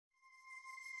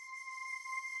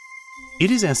It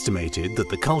is estimated that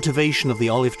the cultivation of the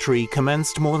olive tree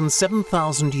commenced more than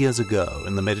 7,000 years ago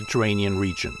in the Mediterranean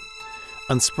region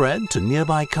and spread to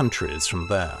nearby countries from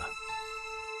there.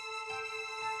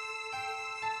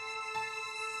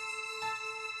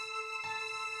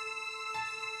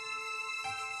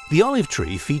 The olive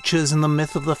tree features in the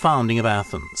myth of the founding of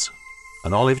Athens.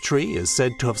 An olive tree is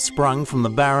said to have sprung from the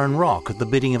barren rock at the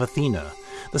bidding of Athena,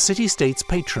 the city-state's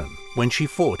patron, when she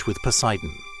fought with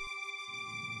Poseidon.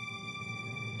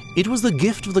 It was the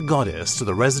gift of the goddess to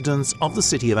the residents of the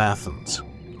city of Athens,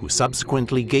 who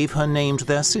subsequently gave her name to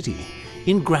their city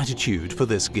in gratitude for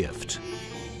this gift.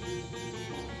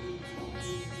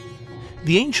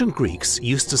 The ancient Greeks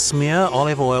used to smear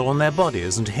olive oil on their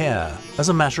bodies and hair as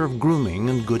a matter of grooming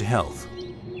and good health.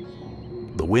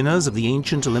 The winners of the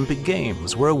ancient Olympic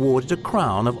Games were awarded a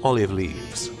crown of olive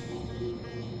leaves.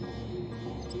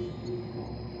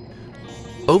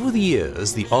 Over the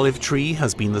years, the olive tree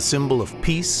has been the symbol of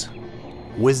peace,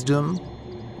 wisdom,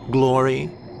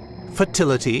 glory,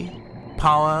 fertility,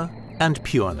 power, and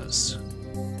pureness.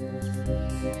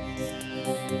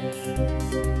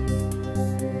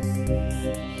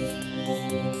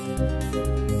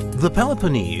 The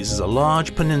Peloponnese is a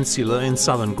large peninsula in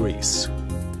southern Greece,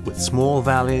 with small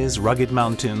valleys, rugged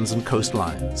mountains, and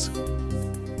coastlines.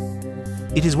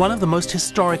 It is one of the most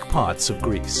historic parts of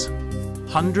Greece.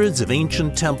 Hundreds of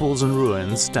ancient temples and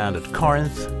ruins stand at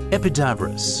Corinth,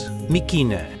 Epidavros,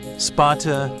 Mykene,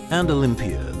 Sparta, and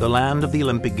Olympia, the land of the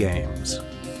Olympic Games.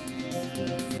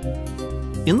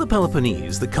 In the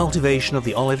Peloponnese, the cultivation of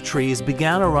the olive trees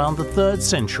began around the 3rd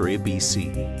century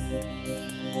BC.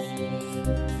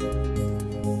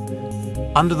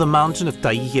 Under the mountain of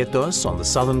Taygetos on the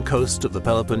southern coast of the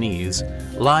Peloponnese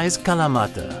lies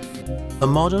Kalamata, a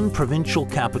modern provincial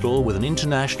capital with an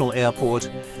international airport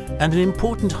and an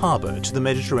important harbor to the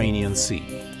Mediterranean Sea.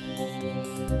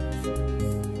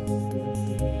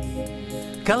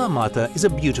 Kalamata is a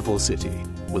beautiful city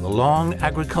with a long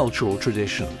agricultural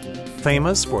tradition,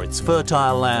 famous for its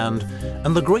fertile land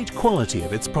and the great quality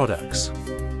of its products.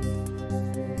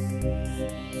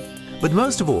 But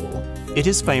most of all, it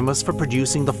is famous for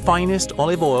producing the finest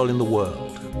olive oil in the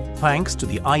world, thanks to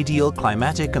the ideal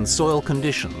climatic and soil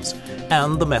conditions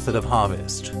and the method of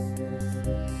harvest.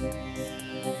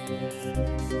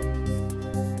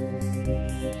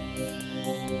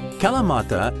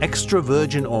 Kalamata extra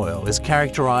virgin oil is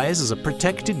characterized as a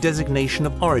protected designation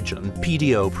of origin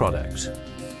 (PDO) product.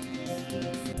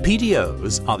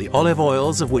 PDOs are the olive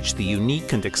oils of which the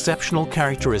unique and exceptional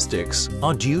characteristics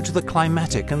are due to the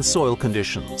climatic and soil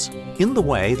conditions, in the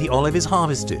way the olive is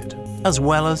harvested, as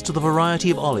well as to the variety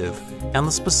of olive and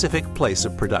the specific place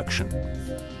of production.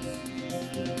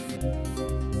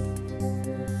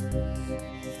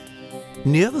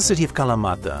 Near the city of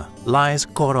Kalamata lies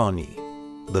Koroni,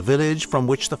 the village from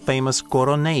which the famous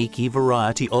Koroneiki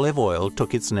variety olive oil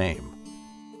took its name.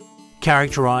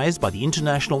 Characterized by the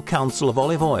International Council of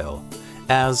Olive Oil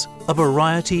as a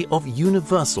variety of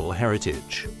universal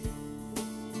heritage.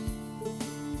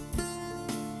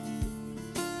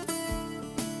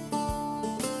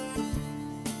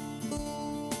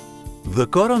 The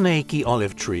Koroneiki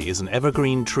olive tree is an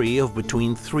evergreen tree of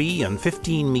between 3 and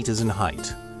 15 meters in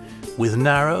height, with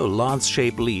narrow,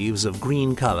 lance-shaped leaves of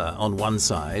green color on one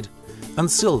side and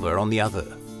silver on the other,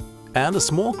 and a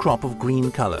small crop of green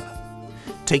color,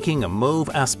 taking a mauve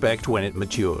aspect when it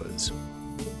matures.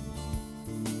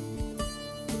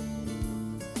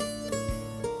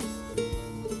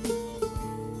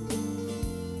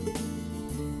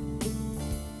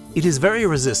 It is very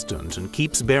resistant and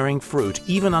keeps bearing fruit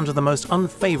even under the most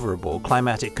unfavorable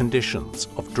climatic conditions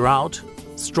of drought,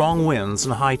 strong winds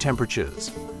and high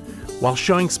temperatures, while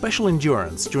showing special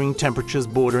endurance during temperatures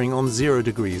bordering on 0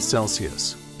 degrees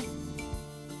Celsius.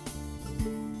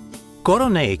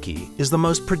 Koroneiki is the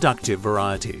most productive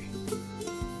variety.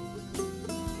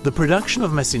 The production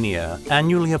of Messina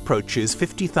annually approaches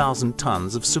 50,000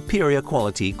 tons of superior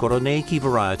quality Koroneiki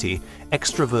variety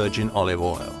extra virgin olive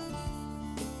oil.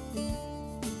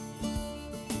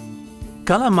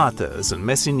 Kalamata's and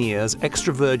Messina's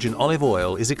extra virgin olive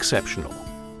oil is exceptional.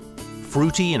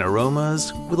 Fruity in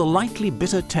aromas with a lightly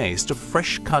bitter taste of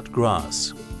fresh-cut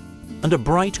grass, and a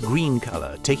bright green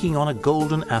color taking on a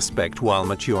golden aspect while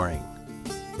maturing.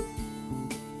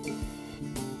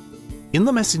 In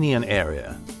the Messinian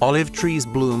area, olive trees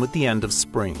bloom at the end of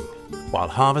spring, while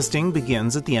harvesting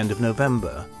begins at the end of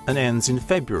November and ends in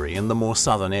February in the more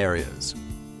southern areas.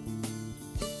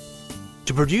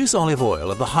 To produce olive oil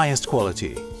of the highest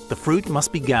quality, the fruit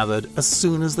must be gathered as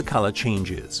soon as the color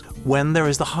changes, when there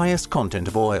is the highest content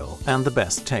of oil and the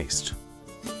best taste.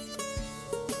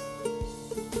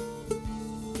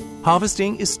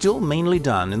 Harvesting is still mainly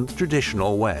done in the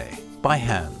traditional way, by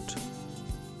hand.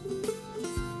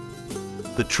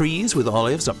 The trees with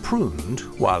olives are pruned,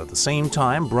 while at the same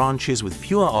time branches with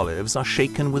fewer olives are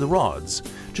shaken with rods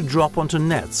to drop onto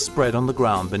nets spread on the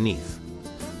ground beneath,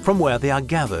 from where they are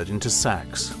gathered into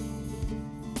sacks.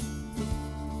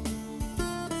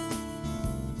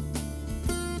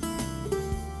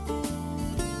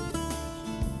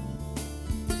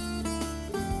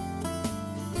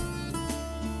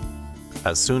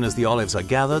 As soon as the olives are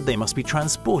gathered, they must be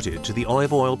transported to the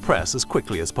olive oil press as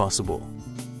quickly as possible.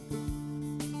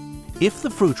 If the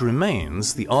fruit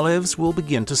remains, the olives will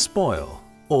begin to spoil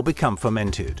or become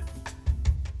fermented.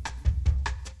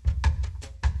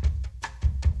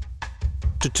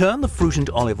 To turn the fruit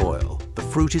into olive oil, the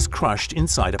fruit is crushed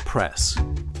inside a press.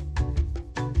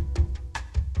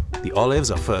 The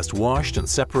olives are first washed and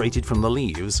separated from the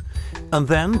leaves, and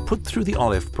then put through the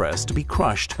olive press to be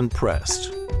crushed and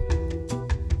pressed.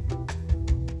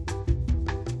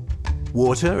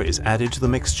 Water is added to the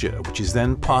mixture, which is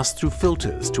then passed through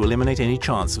filters to eliminate any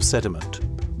chance of sediment.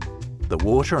 The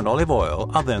water and olive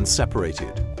oil are then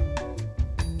separated.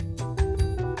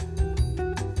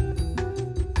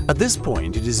 At this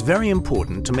point, it is very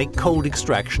important to make cold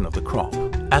extraction of the crop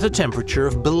at a temperature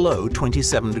of below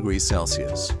 27 degrees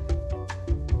Celsius.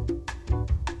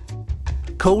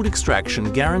 Cold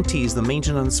extraction guarantees the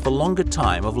maintenance for longer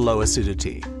time of low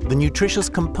acidity, the nutritious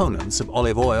components of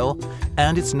olive oil,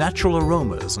 and its natural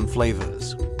aromas and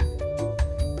flavors.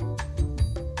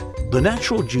 The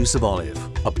natural juice of olive,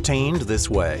 obtained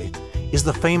this way, is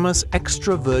the famous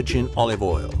extra virgin olive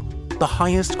oil, the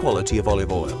highest quality of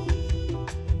olive oil.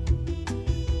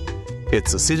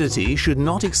 Its acidity should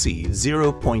not exceed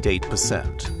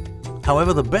 0.8%.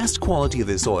 However, the best quality of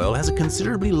this oil has a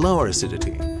considerably lower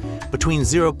acidity, between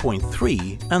 0.3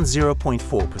 and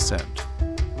 0.4%.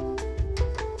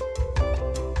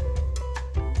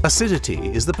 Acidity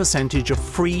is the percentage of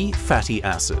free fatty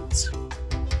acids.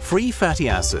 Free fatty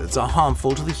acids are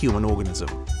harmful to the human organism.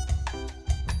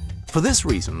 For this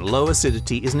reason, low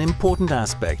acidity is an important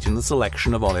aspect in the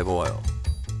selection of olive oil.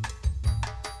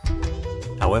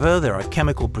 However, there are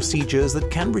chemical procedures that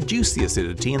can reduce the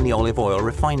acidity in the olive oil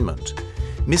refinement,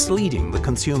 misleading the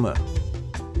consumer.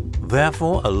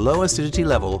 Therefore, a low acidity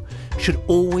level should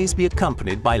always be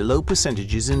accompanied by low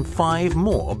percentages in 5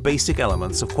 more basic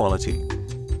elements of quality.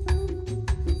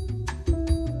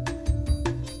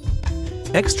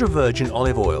 Extra virgin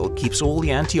olive oil keeps all the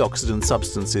antioxidant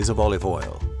substances of olive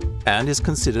oil and is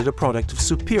considered a product of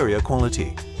superior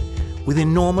quality, with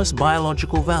enormous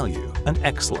biological value and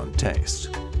excellent taste.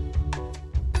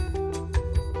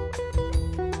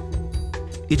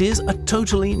 It is a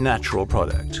totally natural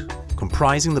product,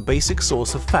 comprising the basic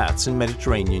source of fats in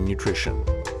Mediterranean nutrition.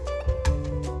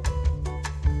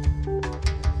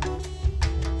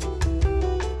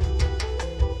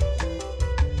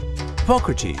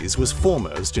 Hippocrates was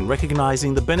foremost in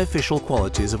recognizing the beneficial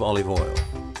qualities of olive oil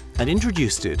and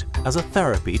introduced it as a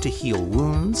therapy to heal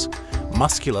wounds,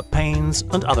 muscular pains,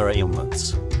 and other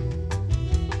ailments.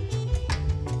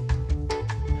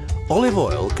 Olive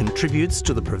oil contributes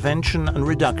to the prevention and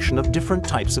reduction of different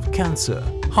types of cancer,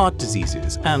 heart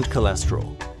diseases, and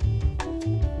cholesterol.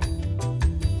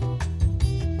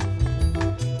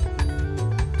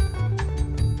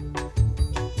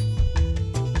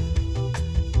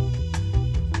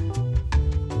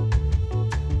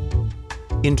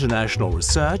 International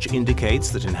research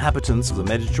indicates that inhabitants of the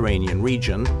Mediterranean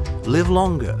region live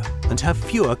longer and have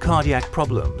fewer cardiac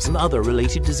problems and other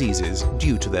related diseases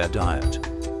due to their diet.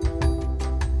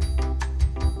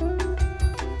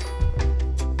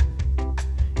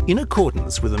 In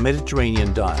accordance with the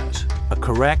Mediterranean diet, a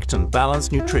correct and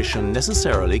balanced nutrition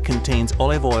necessarily contains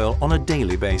olive oil on a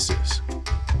daily basis.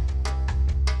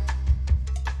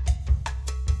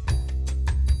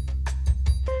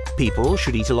 People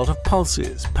should eat a lot of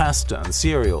pulses, pasta and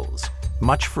cereals,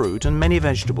 much fruit and many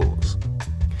vegetables,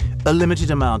 a limited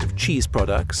amount of cheese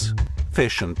products,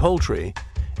 fish and poultry,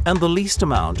 and the least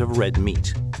amount of red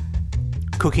meat.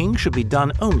 Cooking should be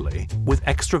done only with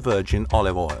extra virgin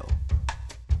olive oil.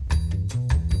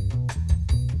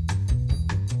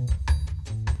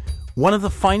 One of the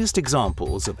finest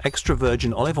examples of extra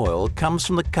virgin olive oil comes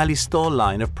from the Callisto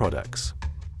line of products.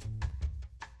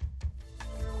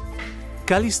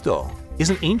 Callisto is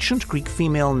an ancient Greek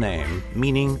female name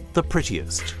meaning the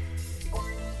prettiest.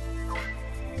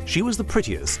 She was the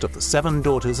prettiest of the 7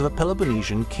 daughters of a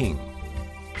Peloponnesian king.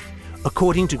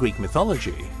 According to Greek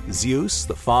mythology, Zeus,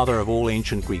 the father of all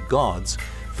ancient Greek gods,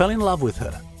 fell in love with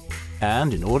her,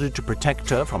 and in order to protect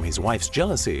her from his wife's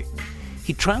jealousy,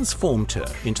 he transformed her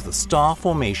into the star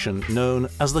formation known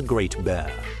as the Great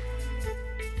Bear.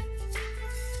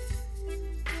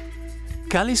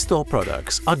 Calistore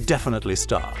products are definitely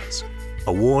stars,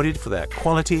 awarded for their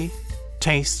quality,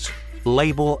 taste,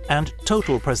 label and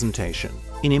total presentation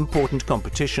in important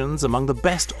competitions among the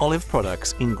best olive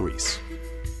products in Greece.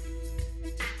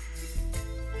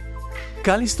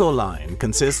 Calistore line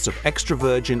consists of extra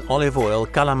virgin olive oil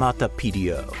Kalamata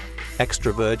PDO,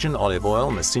 extra virgin olive oil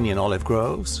Messinian olive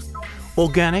groves,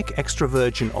 organic extra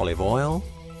virgin olive oil,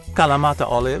 Kalamata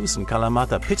olives and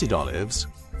Kalamata pitted olives,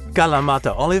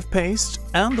 Kalamata olive paste,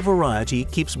 and the variety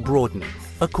keeps broadening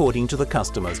according to the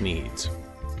customer's needs.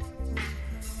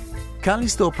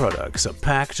 Calistore products are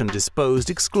packed and disposed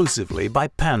exclusively by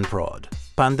Panprod,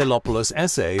 Pandelopoulos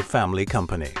SA family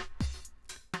company.